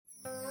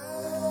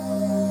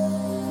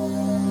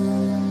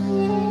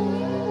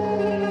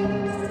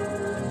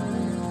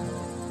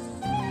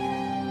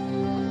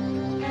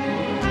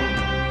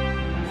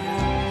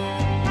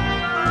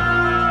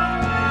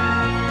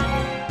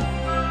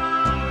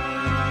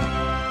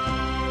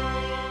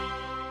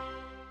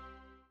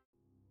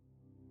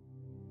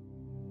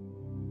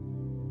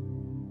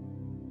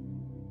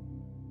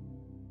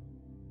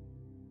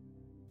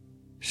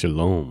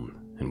Shalom,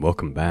 and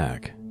welcome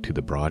back to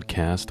the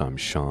broadcast. I'm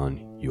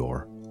Sean,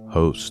 your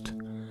host.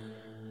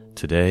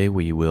 Today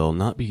we will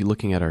not be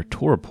looking at our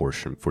Torah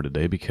portion for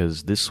today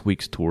because this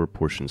week's Torah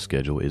portion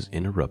schedule is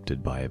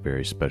interrupted by a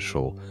very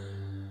special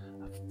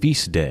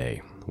feast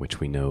day, which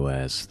we know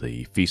as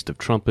the Feast of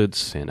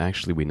Trumpets, and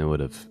actually we know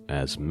it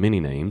as many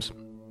names.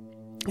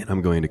 And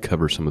I'm going to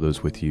cover some of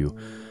those with you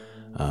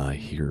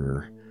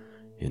here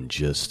in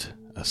just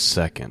a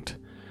second.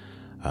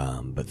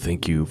 But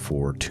thank you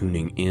for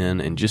tuning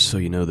in. And just so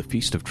you know, the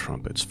Feast of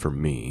Trumpets for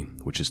me,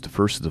 which is the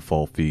first of the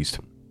fall feast,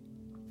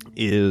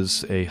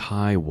 is a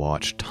high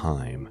watch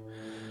time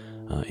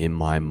in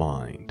my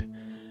mind.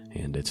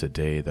 And it's a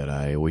day that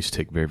I always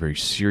take very, very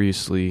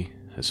seriously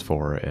as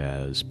far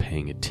as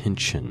paying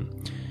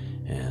attention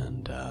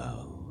and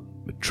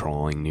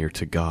drawing near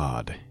to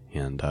God.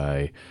 And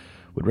I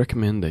would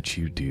recommend that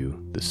you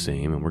do the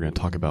same. And we're going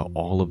to talk about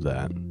all of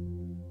that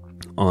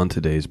on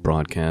today's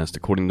broadcast.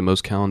 According to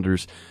most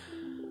calendars,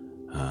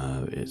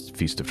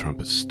 Feast of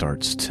Trumpets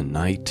starts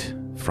tonight,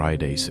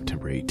 Friday,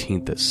 September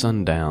 18th at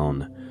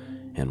sundown,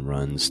 and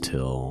runs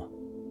till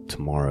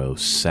tomorrow,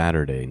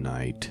 Saturday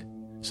night,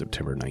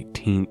 September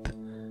 19th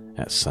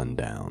at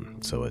sundown.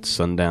 So it's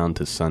sundown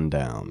to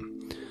sundown.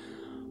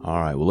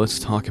 All right, well, let's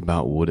talk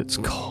about what it's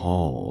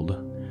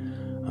called.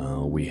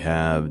 We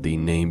have the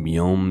name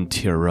Yom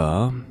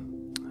Teruah,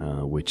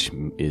 which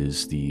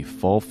is the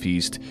fall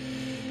feast.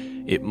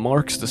 It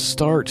marks the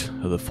start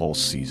of the fall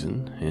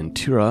season, and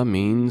Teruah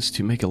means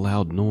to make a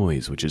loud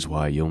noise, which is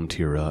why Yom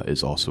Teruah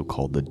is also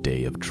called the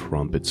Day of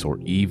Trumpets, or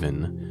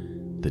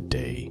even the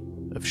Day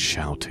of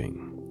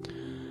Shouting.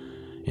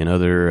 In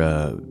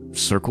other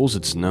circles,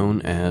 it's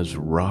known as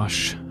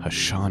Rosh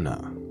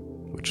Hashanah,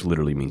 which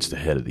literally means the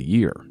head of the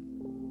year.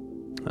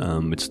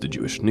 It's the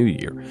Jewish New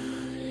Year.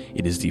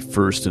 It is the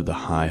first of the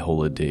high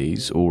holy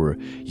days, or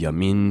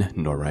Yamin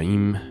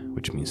Noraim,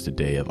 which means the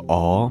Day of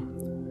Awe.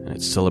 And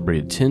it's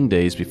celebrated 10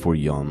 days before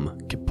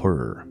Yom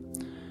Kippur.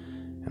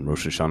 And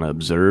Rosh Hashanah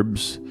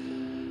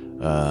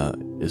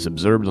is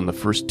observed on the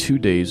first 2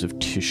 days of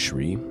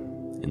Tishri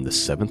in the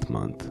 7th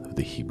month of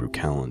the Hebrew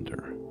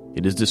calendar.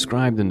 It is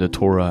described in the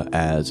Torah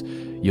as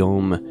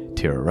Yom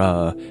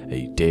Teruah,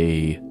 a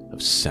day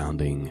of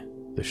sounding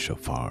the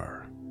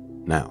shofar.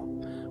 Now,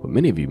 what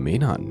many of you may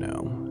not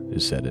know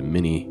is that in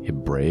many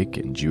Hebraic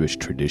and Jewish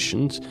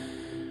traditions,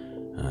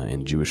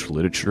 in Jewish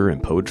literature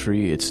and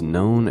poetry, it's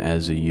known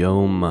as a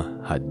Yom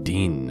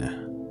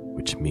Hadin,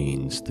 which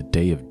means the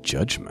Day of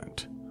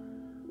Judgment,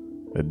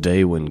 a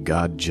day when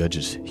God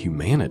judges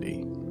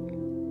humanity,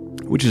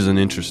 which is an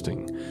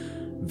interesting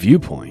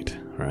viewpoint,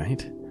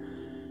 right?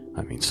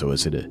 I mean, so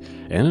is it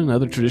and in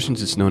other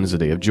traditions it's known as a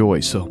day of joy.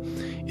 So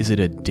is it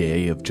a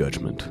day of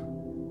judgment,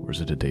 or is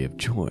it a day of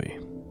joy?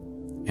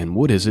 And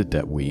what is it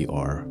that we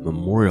are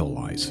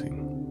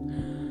memorializing?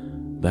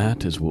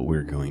 That is what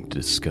we're going to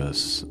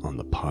discuss on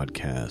the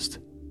podcast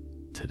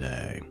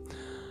today.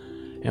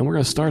 And we're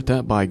going to start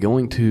that by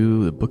going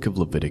to the book of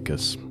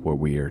Leviticus, where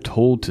we are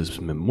told to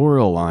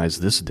memorialize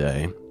this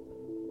day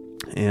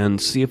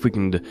and see if we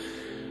can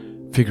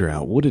figure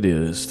out what it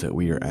is that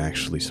we are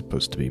actually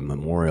supposed to be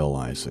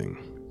memorializing.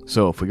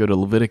 So if we go to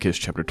Leviticus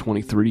chapter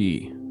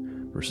 23,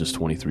 verses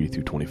 23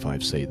 through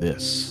 25 say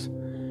this: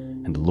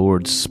 And the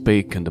Lord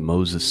spake unto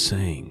Moses,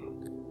 saying,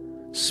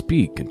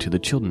 Speak unto the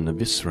children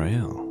of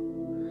Israel,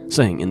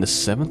 saying, In the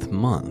 7th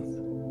month,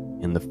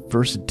 in the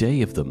first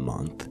day of the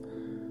month,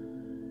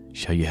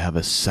 shall you have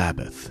a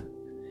Sabbath,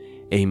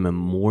 a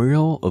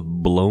memorial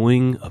of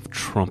blowing of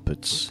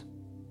trumpets,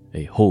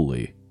 a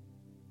holy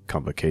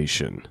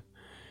convocation.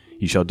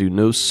 You shall do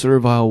no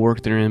servile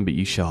work therein, but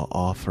ye shall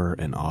offer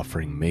an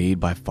offering made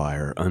by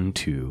fire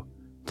unto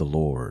the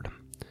Lord.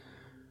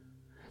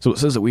 So it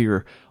says that we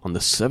are on the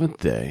 7th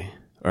day,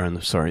 in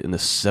the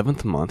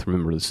 7th month.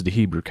 Remember, this is the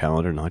Hebrew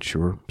calendar, not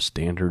your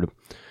standard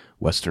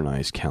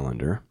westernized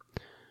calendar.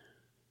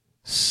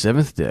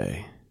 7th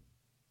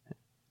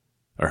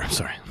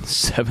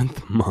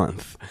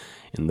month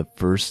in the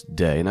first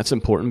day. And that's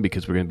important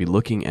because we're going to be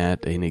looking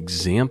at an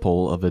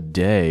example of a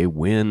day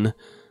when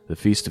the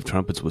Feast of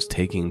Trumpets was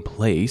taking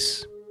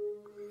place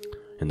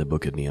in the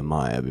book of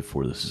Nehemiah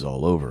before this is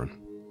all over.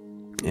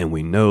 And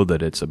we know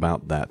that it's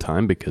about that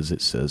time because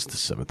it says the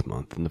 7th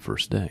month in the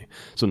first day.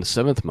 So in the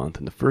 7th month,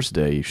 in the first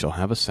day, you shall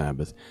have a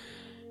Sabbath.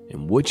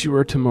 And what you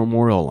are to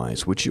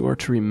memorialize, what you are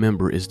to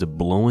remember, is the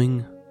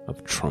blowing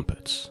of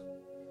trumpets.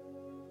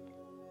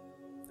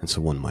 And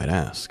so one might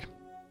ask,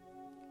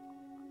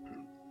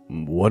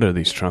 what are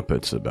these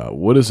trumpets about?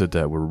 What is it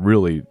that we're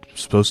really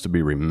supposed to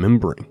be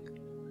remembering?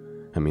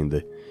 I mean,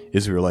 the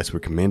Israelites were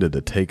commanded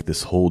to take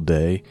this whole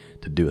day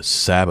to do a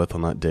Sabbath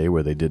on that day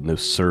where they did no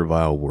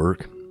servile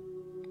work.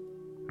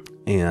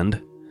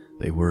 And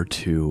they were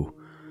to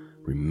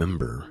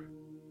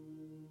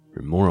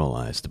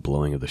memorialize the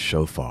blowing of the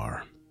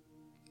shofar.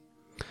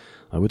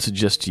 I would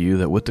suggest to you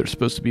that what they're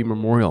supposed to be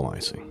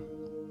memorializing,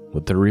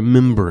 what they're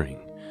remembering,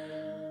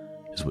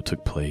 is what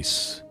took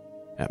place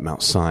at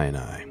Mount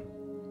Sinai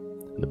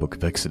in the book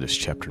of Exodus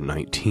chapter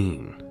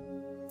 19.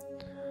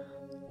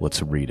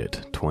 Let's read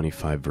it.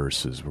 25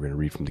 verses. We're going to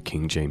read from the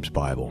King James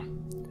Bible.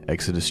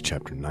 Exodus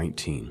chapter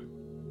 19.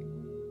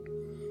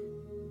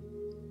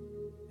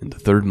 In the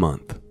 3rd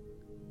month,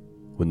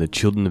 when the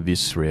children of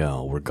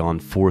Israel were gone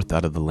forth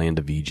out of the land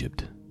of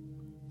Egypt,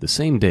 the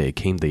same day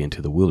came they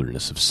into the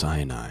wilderness of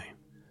Sinai.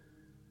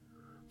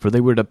 For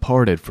they were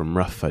departed from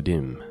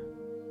Rephidim,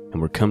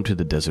 and were come to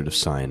the desert of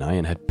Sinai,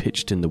 and had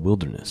pitched in the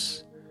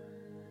wilderness.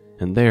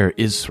 And there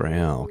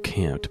Israel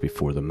camped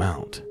before the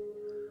mount.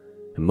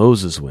 And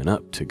Moses went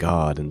up to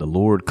God, and the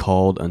Lord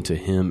called unto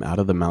him out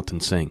of the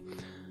mountain, saying,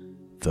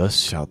 Thus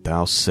shalt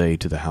thou say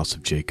to the house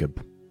of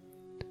Jacob,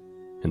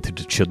 and to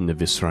the children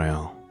of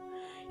Israel,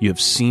 You have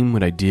seen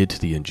what I did to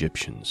the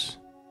Egyptians,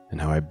 and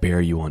how I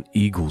bare you on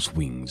eagle's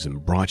wings,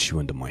 and brought you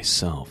unto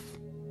myself.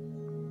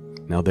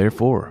 Now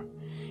therefore,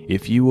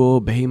 if you will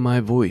obey my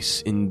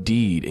voice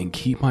indeed, and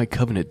keep my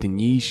covenant, then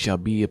ye shall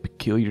be a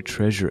peculiar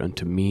treasure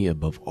unto me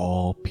above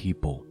all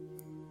people,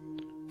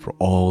 for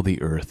all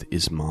the earth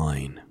is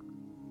mine.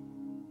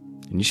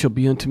 And ye shall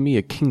be unto me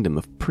a kingdom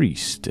of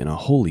priests, and a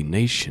holy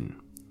nation.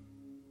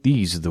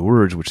 These are the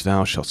words which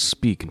thou shalt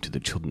speak unto the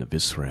children of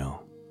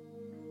Israel.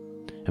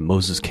 And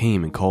Moses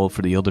came and called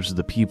for the elders of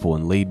the people,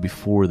 and laid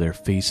before their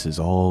faces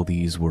all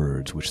these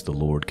words which the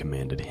Lord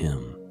commanded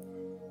him.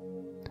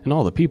 And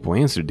all the people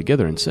answered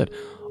together and said,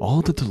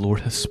 All that the Lord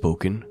hath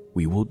spoken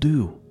we will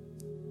do.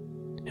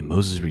 And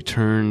Moses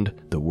returned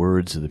the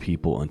words of the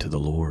people unto the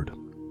Lord.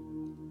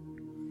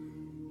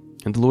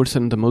 And the Lord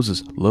said unto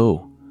Moses,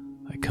 Lo,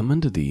 I come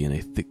unto thee in a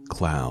thick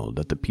cloud,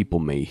 that the people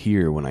may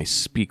hear when I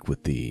speak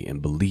with thee,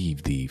 and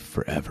believe thee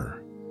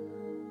forever.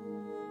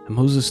 And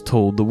Moses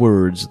told the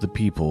words of the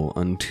people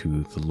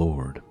unto the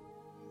Lord.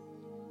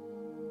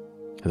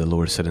 And the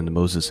Lord said unto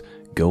Moses,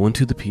 Go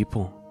unto the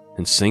people,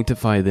 and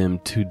sanctify them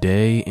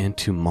today and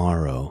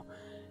tomorrow,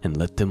 and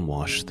let them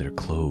wash their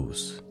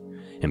clothes.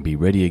 And be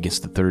ready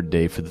against the 3rd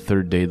day, for the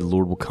 3rd day the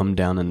Lord will come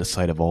down in the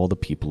sight of all the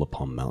people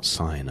upon Mount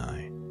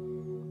Sinai.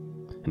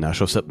 And thou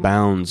shalt set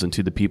bounds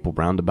unto the people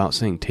round about,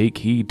 saying, Take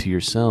heed to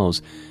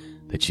yourselves,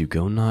 that you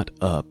go not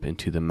up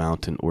into the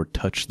mountain, or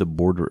touch the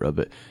border of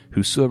it.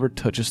 Whosoever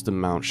toucheth the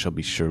mount shall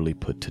be surely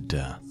put to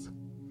death.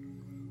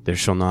 There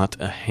shall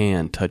not a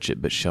hand touch it,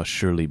 but shall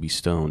surely be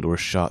stoned, or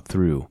shot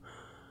through.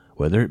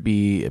 Whether it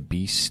be a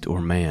beast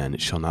or man,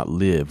 it shall not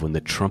live. When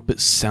the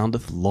trumpet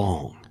soundeth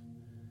long,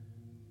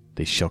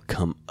 they shall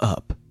come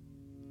up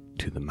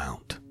to the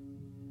mount.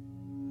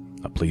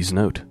 Now please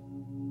note,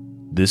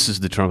 this is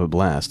the trumpet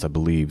blast I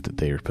believe that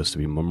they are supposed to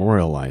be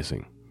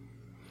memorializing.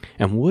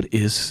 And what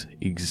is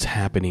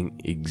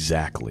happening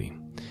exactly?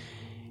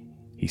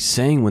 He's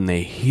saying when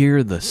they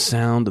hear the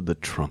sound of the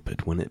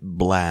trumpet, when it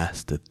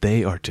blasts, that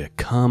they are to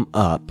come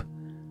up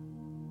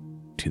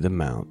to the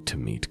mount to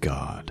meet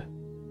God.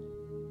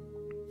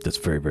 That's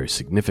very, very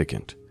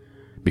significant,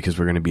 because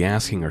we're going to be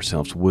asking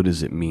ourselves, what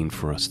does it mean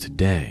for us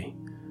today?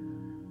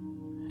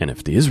 And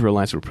if the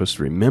Israelites were supposed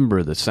to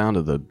remember the sound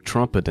of the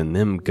trumpet and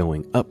them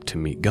going up to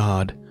meet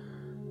God,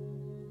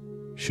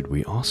 should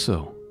we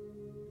also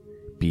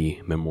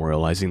be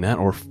memorializing that?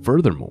 Or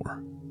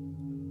furthermore,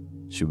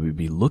 should we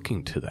be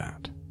looking to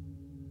that?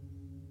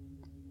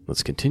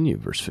 Let's continue.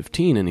 Verse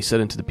 15, And he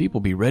said unto the people,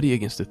 Be ready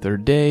against the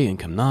 3rd day, and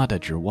come not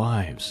at your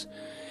wives.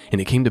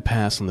 And it came to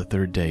pass on the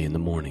 3rd day in the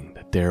morning,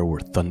 that there were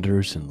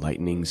thunders and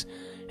lightnings,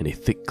 and a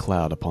thick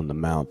cloud upon the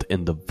mount,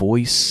 and the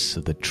voice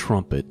of the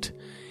trumpet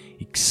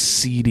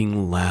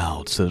exceeding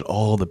loud, so that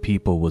all the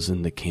people was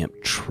in the camp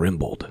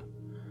trembled.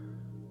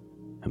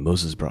 And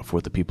Moses brought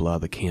forth the people out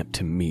of the camp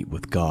to meet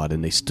with God,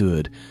 and they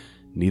stood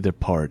neither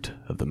part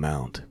of the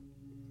mount.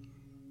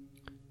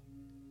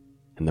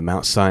 And the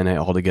Mount Sinai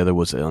altogether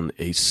was on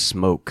a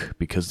smoke,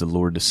 because the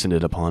Lord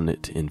descended upon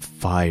it in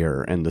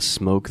fire, and the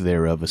smoke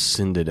thereof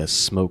ascended as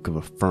smoke of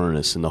a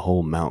furnace, and the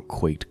whole mount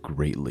quaked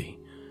greatly.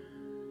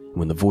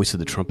 When the voice of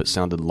the trumpet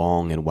sounded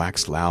long and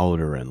waxed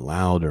louder and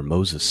louder,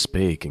 Moses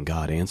spake, and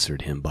God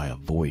answered him by a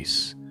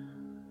voice.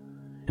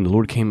 And the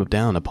Lord came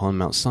down upon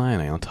Mount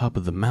Sinai on top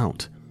of the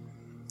mount.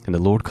 And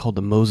the Lord called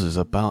to Moses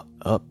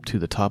up to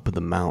the top of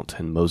the mount,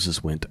 and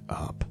Moses went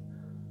up.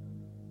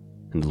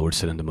 And the Lord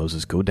said unto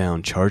Moses, Go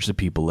down, charge the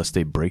people, lest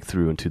they break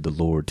through unto the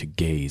Lord to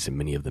gaze, and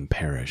many of them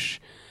perish.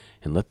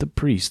 And let the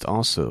priests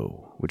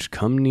also, which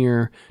come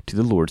near to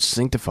the Lord,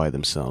 sanctify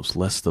themselves,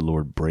 lest the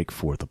Lord break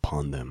forth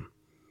upon them.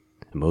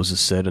 And Moses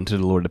said unto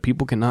the Lord, The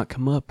people cannot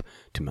come up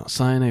to Mount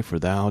Sinai, for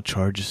thou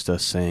chargest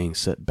us, saying,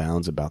 Set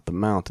bounds about the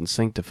mount, and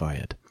sanctify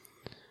it.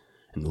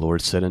 And the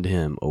Lord said unto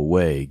him,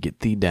 Away,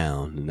 get thee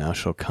down, and thou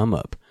shalt come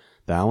up,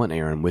 thou and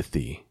Aaron with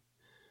thee.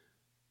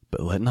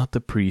 But let not the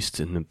priests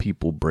and the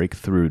people break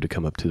through to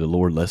come up to the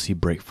Lord, lest he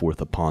break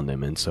forth upon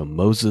them. And so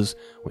Moses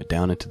went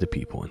down into the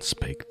people and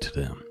spake to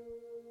them.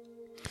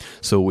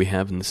 So we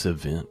have in this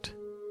event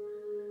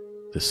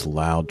this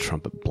loud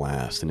trumpet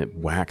blast, and it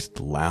waxed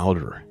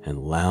louder and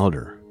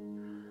louder.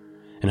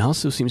 And it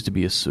also seems to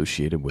be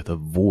associated with a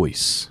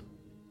voice.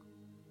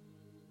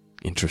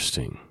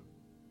 Interesting.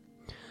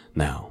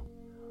 Now,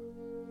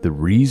 the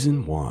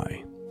reason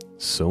why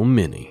so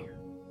many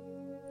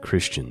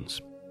Christians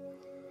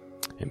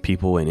and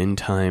people in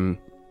end-time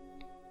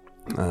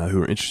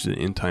who are interested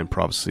in end-time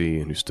prophecy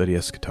and who study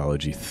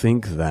eschatology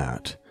think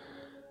that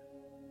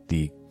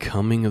the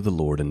coming of the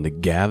Lord and the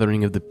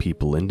gathering of the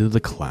people into the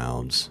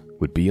clouds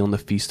would be on the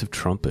Feast of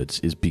Trumpets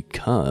is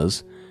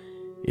because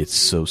it's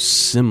so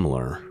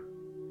similar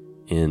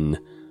in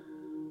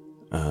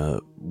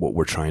what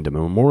we're trying to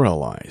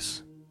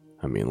memorialize.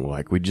 I mean,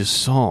 like we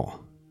just saw,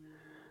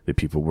 the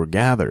people were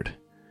gathered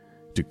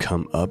to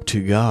come up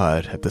to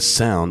God at the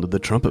sound of the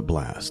trumpet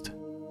blast,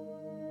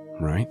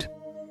 right?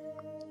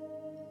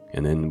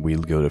 And then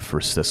we'll go to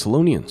 1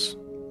 Thessalonians,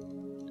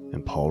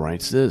 and Paul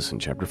writes this in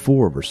chapter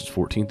 4, verses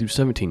 14 through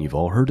 17. You've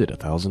all heard it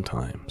 1,000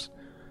 times.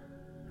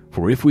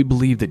 For if we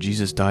believe that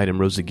Jesus died and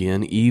rose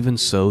again, even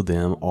so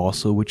them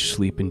also which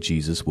sleep in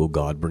Jesus will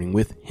God bring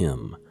with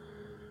him.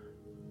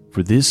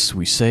 For this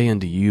we say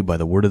unto you by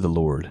the word of the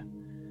Lord,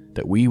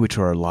 that we which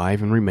are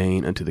alive and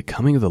remain unto the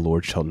coming of the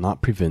Lord shall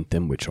not prevent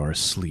them which are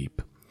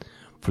asleep.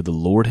 For the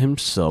Lord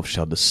himself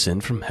shall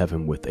descend from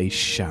heaven with a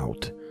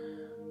shout,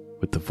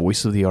 with the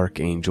voice of the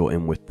archangel,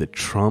 and with the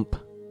trump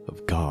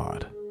of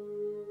God.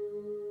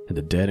 And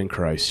the dead in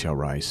Christ shall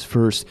rise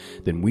first.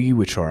 Then we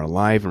which are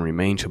alive and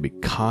remain shall be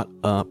caught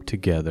up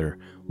together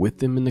with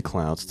them in the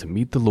clouds to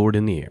meet the Lord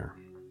in the air.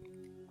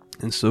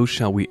 And so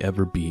shall we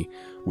ever be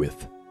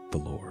with the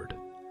Lord.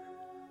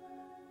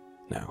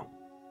 Now,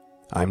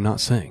 I'm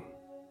not saying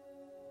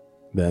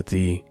that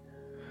the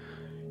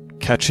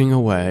catching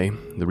away,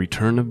 the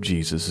return of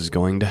Jesus, is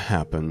going to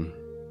happen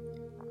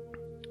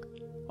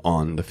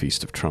on the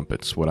Feast of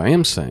Trumpets. What I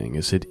am saying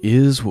is it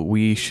is what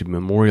we should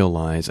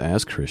memorialize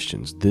as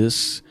Christians,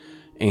 this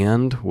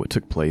and what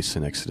took place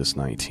in Exodus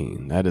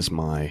 19. That is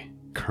my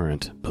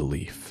current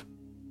belief.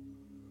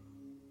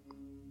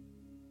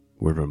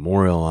 We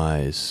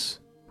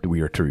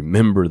are to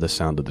remember the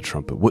sound of the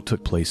trumpet, what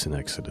took place in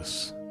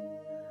Exodus.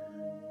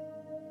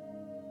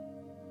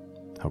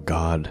 How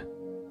God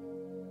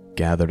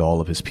gathered all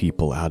of his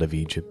people out of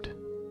Egypt.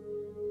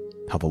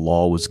 How the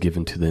law was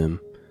given to them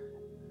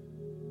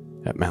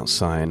at Mount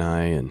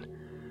Sinai, and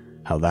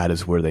how that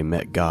is where they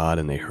met God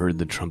and they heard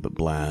the trumpet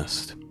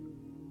blast.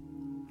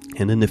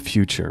 And in the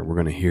future, we're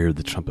going to hear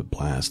the trumpet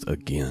blast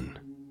again.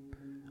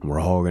 And we're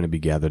all going to be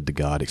gathered to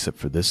God, except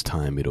for this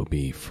time it'll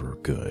be for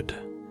good.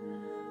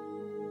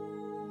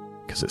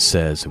 Because it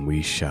says,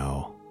 and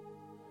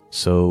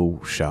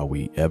so shall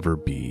we ever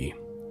be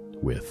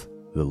with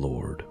the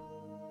Lord.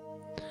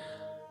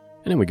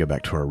 And then we go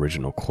back to our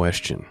original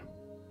question,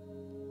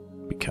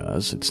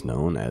 because it's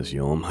known as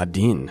Yom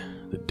Hadin,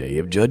 the Day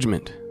of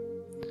Judgment.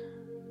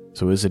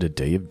 So is it a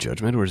day of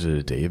judgment, or is it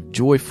a day of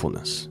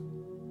joyfulness?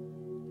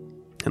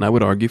 And I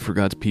would argue for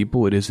God's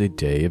people it is a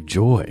day of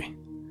joy.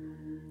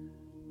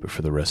 But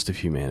for the rest of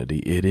humanity,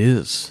 it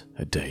is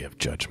a day of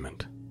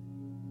judgment.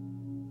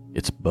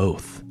 It's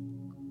both.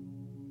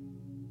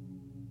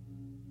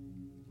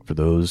 For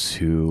those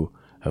who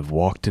have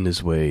walked in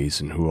his ways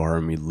and who are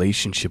in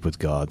relationship with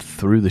God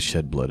through the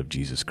shed blood of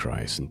Jesus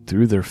Christ and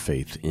through their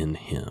faith in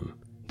him,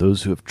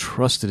 those who have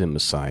trusted in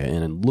Messiah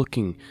and in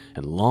looking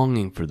and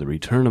longing for the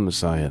return of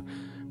Messiah,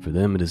 for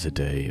them it is a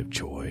day of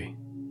joy,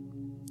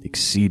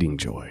 exceeding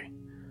joy.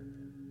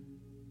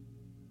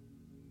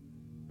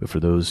 But for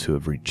those who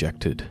have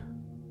rejected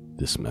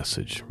this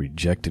message,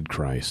 rejected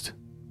Christ,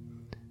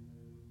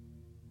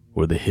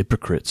 or the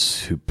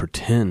hypocrites who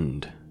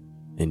pretend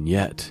and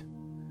yet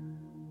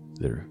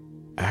their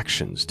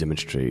actions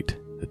demonstrate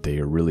that they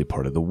are really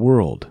part of the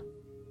world,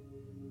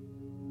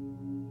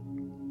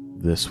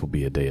 this will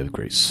be a day of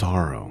great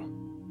sorrow,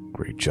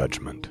 great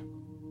judgment.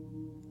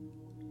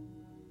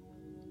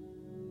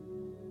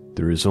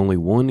 There is only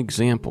one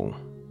example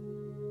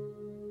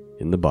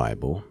in the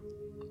Bible,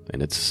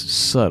 and it's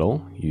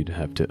subtle. You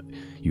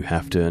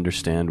have to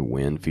understand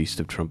when Feast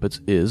of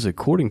Trumpets is,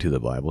 according to the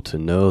Bible, to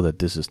know that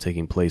this is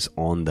taking place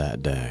on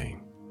that day.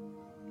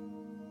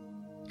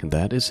 And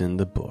that is in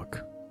the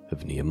book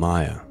of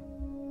Nehemiah.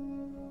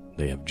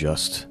 They have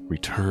just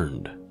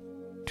returned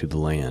to the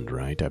land,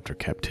 right, after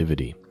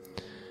captivity.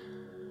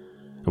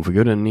 If we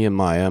go to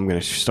Nehemiah, I'm going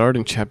to start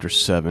in chapter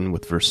 7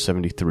 with verse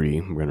 73.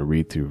 I'm going to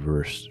read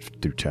through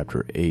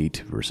chapter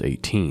 8, verse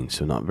 18,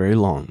 so not very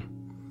long.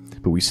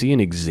 But we see an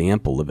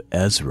example of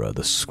Ezra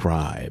the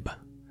scribe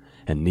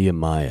and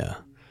Nehemiah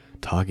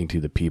talking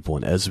to the people,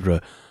 and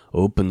Ezra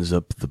opens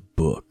up the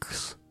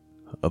books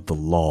of the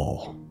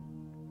law,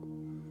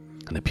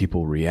 and the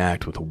people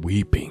react with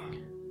weeping.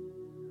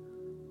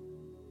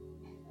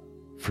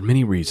 For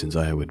many reasons,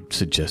 I would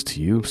suggest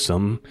to you.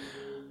 Some,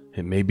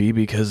 it may be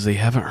because they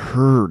haven't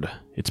heard.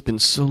 It's been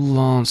so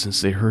long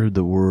since they heard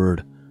the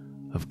word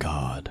of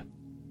God,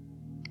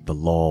 the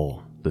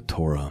law, the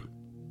Torah.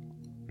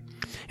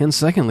 And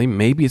secondly,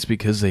 maybe it's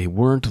because they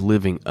weren't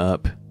living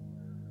up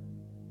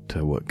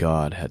to what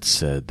God had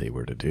said they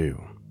were to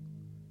do.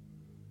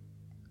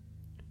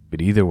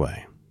 But either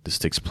way, this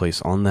takes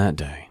place on that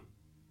day,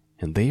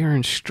 and they are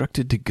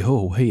instructed to go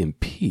away in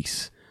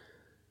peace,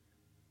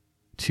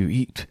 to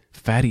eat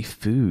fatty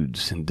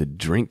foods and to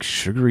drink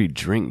sugary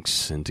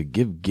drinks and to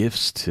give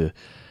gifts to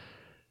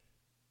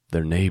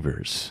their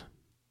neighbors.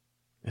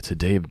 It's a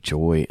day of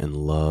joy and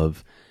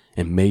love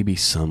and maybe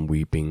some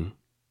weeping.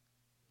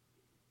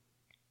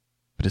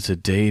 But it's a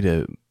day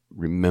to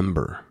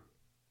remember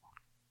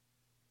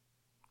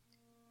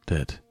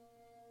that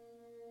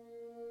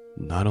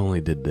not only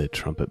did the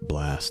trumpet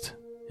blast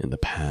in the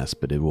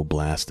past, but it will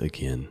blast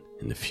again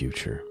in the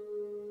future.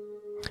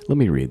 Let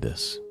me read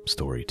this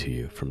story to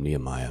you from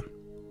Nehemiah.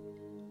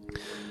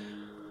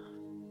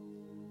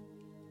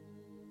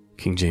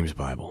 King James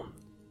Bible.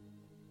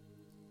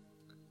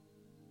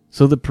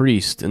 So the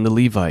priests and the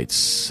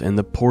Levites and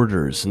the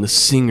porters and the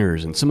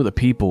singers and some of the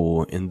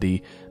people and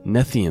the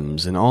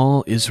Nethims and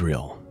all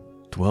Israel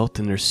dwelt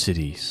in their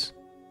cities.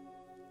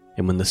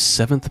 And when the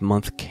 7th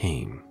month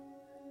came,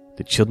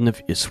 the children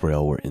of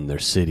Israel were in their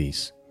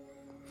cities.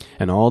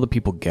 And all the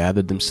people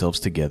gathered themselves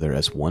together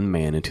as one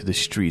man into the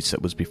streets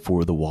that was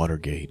before the water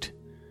gate.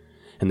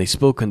 And they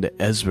spoke unto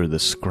Ezra the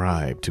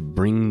scribe to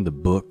bring the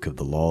book of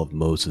the law of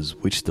Moses,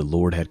 which the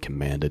Lord had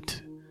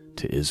commanded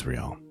to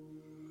Israel.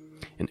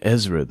 And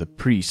Ezra the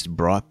priest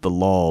brought the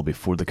law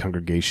before the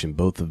congregation,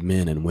 both of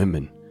men and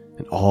women,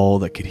 and all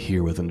that could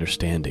hear with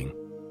understanding,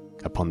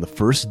 upon the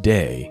first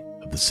day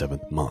of the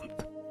 7th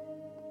month.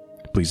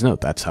 Please note,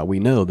 that's how we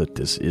know that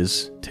this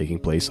is taking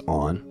place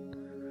on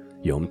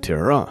Yom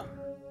Teruah,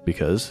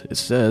 because it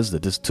says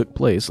that this took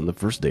place on the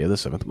first day of the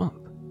 7th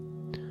month.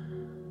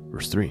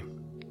 Verse 3.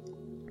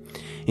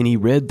 And he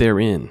read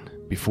therein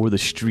before the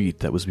street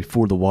that was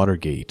before the water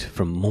gate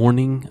from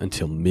morning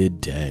until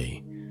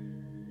midday,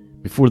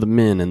 before the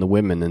men and the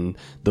women and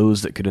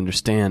those that could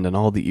understand, and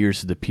all the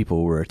ears of the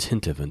people were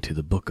attentive unto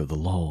the book of the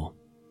law.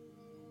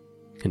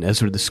 And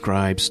Ezra the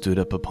scribe stood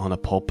up upon a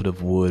pulpit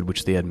of wood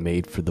which they had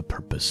made for the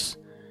purpose,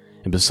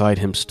 and beside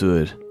him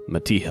stood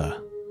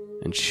Mattithiah,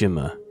 and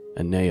Shema,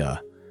 and Anaiah,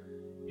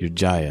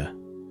 Ujaiah,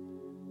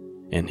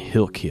 and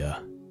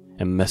Hilkiah,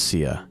 and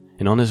Messiah,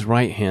 and on his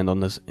right hand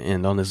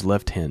and on his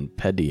left hand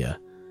Pedaiah,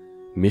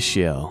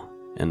 Mishael,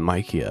 and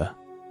Micaiah,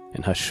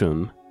 and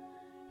Hashum,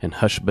 and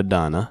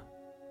Hashbaddanah,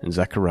 and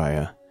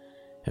Zechariah,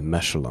 and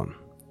Meshullam.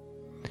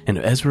 And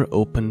Ezra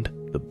opened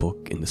the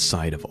book in the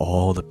sight of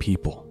all the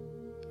people,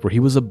 for he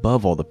was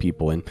above all the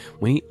people, and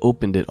when he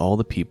opened it, all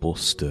the people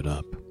stood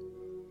up.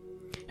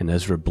 And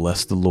Ezra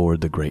blessed the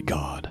Lord, the great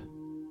God.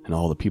 And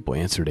all the people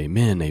answered,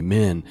 Amen,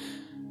 Amen,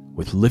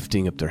 with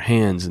lifting up their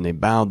hands, and they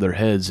bowed their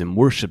heads and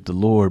worshipped the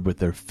Lord with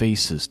their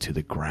faces to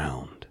the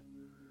ground.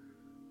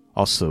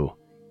 Also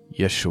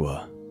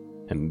Yeshua,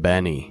 and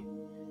Bani,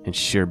 and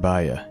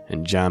Sherebiah,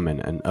 and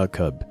Jamin, and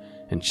Akkub,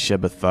 and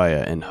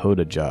Shebathiah, and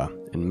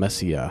Hodijah, and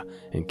Messiah,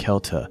 and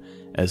Kelta,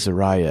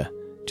 Azariah,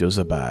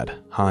 Jozabad,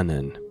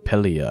 Hanan,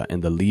 Peliah,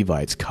 and the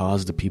Levites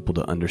caused the people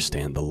to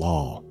understand the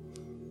law.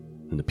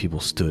 And the people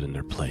stood in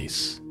their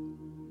place.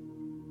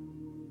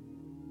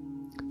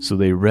 So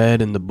they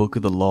read in the book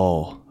of the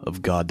law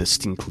of God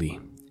distinctly,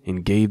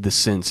 and gave the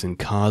sense and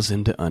caused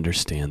them to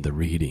understand the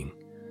reading.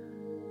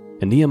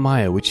 And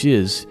Nehemiah, which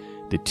is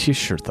the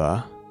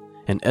Tishratha,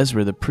 and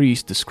Ezra the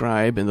priest, the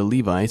scribe, and the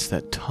Levites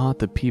that taught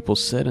the people,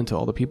 said unto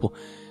all the people,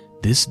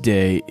 This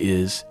day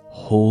is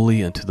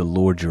holy unto the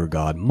Lord your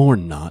God.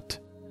 Mourn not,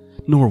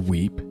 nor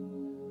weep.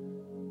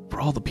 For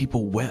all the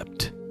people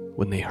wept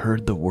when they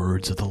heard the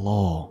words of the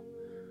law.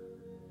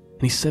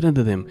 And he said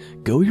unto them,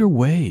 Go your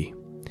way,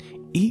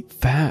 eat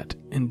fat,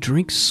 and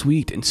drink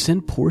sweet, and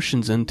send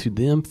portions unto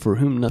them for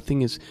whom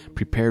nothing is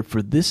prepared,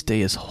 for this day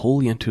is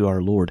holy unto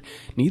our Lord.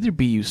 Neither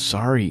be you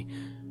sorry,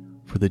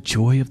 for the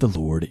joy of the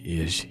Lord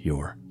is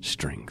your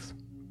strength.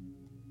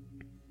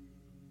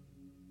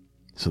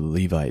 So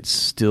the Levites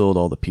stilled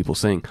all the people,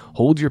 saying,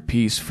 Hold your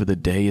peace, for the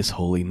day is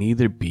holy,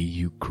 neither be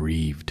you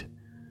grieved.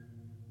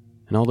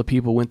 And all the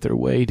people went their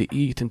way to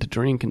eat and to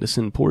drink and to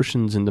send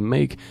portions and to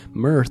make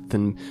mirth,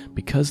 and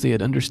because they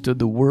had understood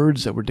the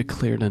words that were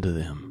declared unto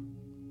them.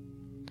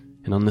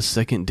 And on the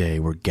 2nd day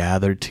were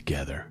gathered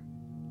together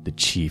the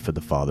chief of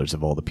the fathers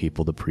of all the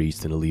people, the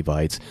priests and the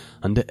Levites,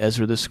 unto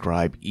Ezra the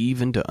scribe,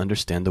 even to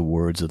understand the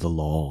words of the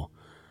law.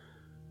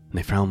 And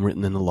they found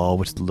written in the law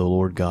which the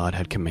Lord God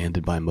had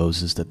commanded by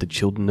Moses, that the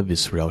children of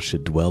Israel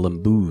should dwell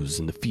in booths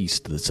in the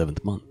feast of the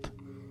 7th month.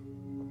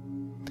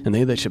 And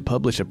they that should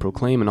publish and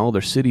proclaim in all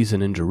their cities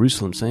and in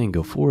Jerusalem, saying,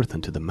 Go forth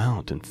unto the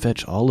mount, and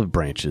fetch olive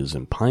branches,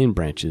 and pine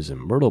branches,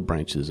 and myrtle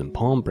branches, and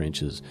palm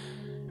branches,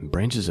 and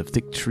branches of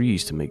thick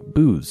trees, to make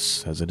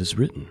booths, as it is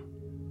written.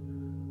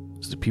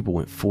 So the people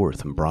went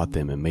forth and brought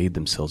them, and made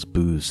themselves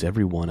booths,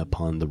 every one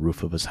upon the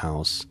roof of his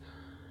house,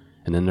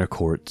 and in their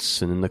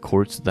courts, and in the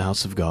courts of the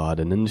house of God,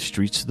 and in the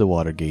streets of the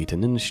water gate,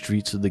 and in the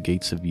streets of the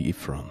gates of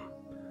Ephraim.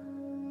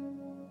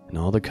 And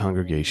all the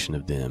congregation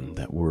of them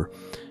that were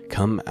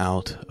come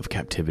out of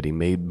captivity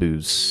made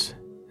booths,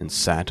 and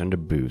sat under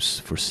booths,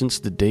 for since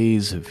the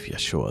days of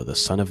Yeshua the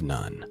son of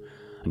Nun,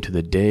 unto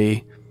the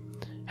day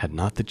had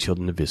not the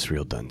children of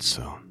Israel done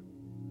so.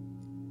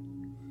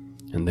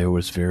 And there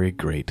was very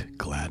great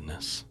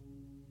gladness.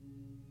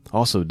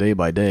 Also day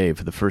by day,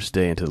 for the first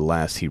day and to the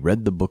last, he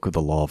read the book of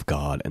the law of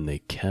God, and they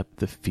kept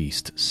the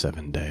feast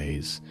 7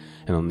 days.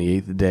 And on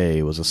the 8th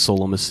day was a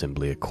solemn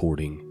assembly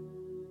according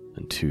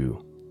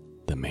unto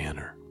the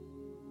manner.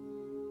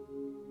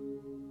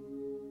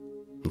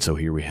 And so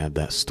here we have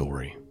that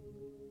story.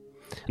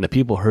 And the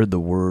people heard the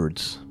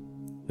words,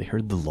 they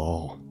heard the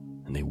law,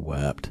 and they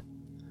wept.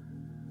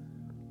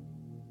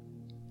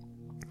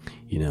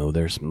 You know,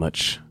 there's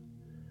much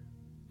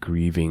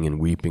grieving and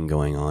weeping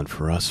going on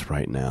for us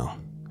right now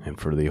and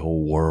for the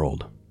whole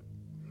world.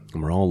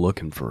 And we're all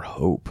looking for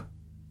hope.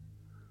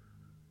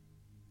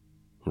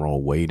 We're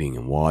all waiting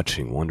and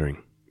watching,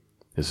 wondering,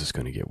 is this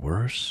going to get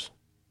worse?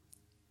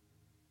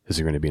 Is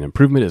there going to be an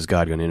improvement? Is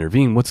God going to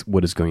intervene?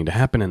 What is going to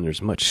happen? And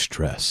there's much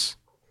stress,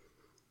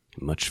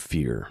 much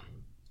fear.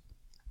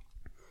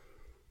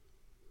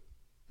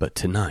 But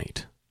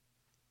tonight,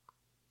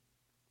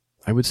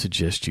 I would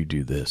suggest you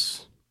do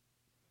this.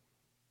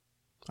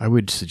 I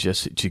would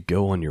suggest that you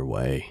go on your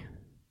way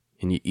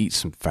and you eat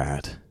some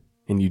fat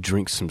and you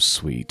drink some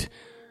sweet.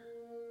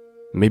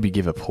 Maybe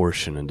give a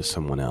portion unto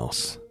someone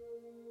else.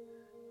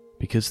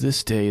 Because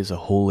this day is a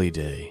holy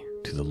day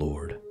to the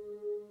Lord.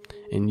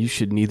 And you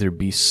should neither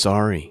be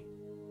sorry,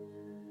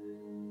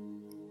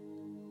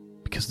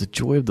 because the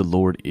joy of the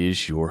Lord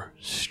is your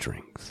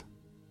strength.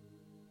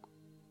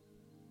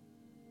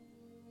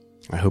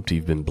 I hope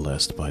you've been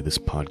blessed by this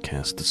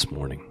podcast this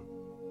morning.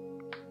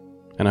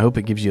 And I hope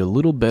it gives you a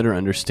little better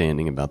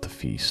understanding about the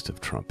Feast of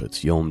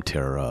Trumpets, Yom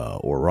Teruah,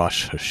 or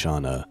Rosh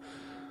Hashanah,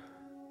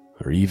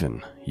 or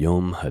even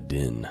Yom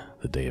Hadin,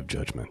 the Day of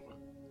Judgment.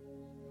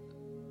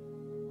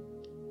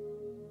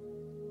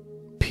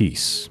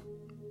 Peace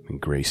and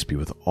grace be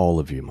with all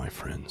of you, my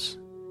friends.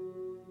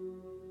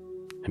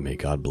 And may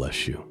God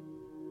bless you.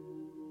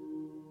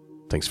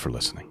 Thanks for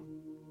listening.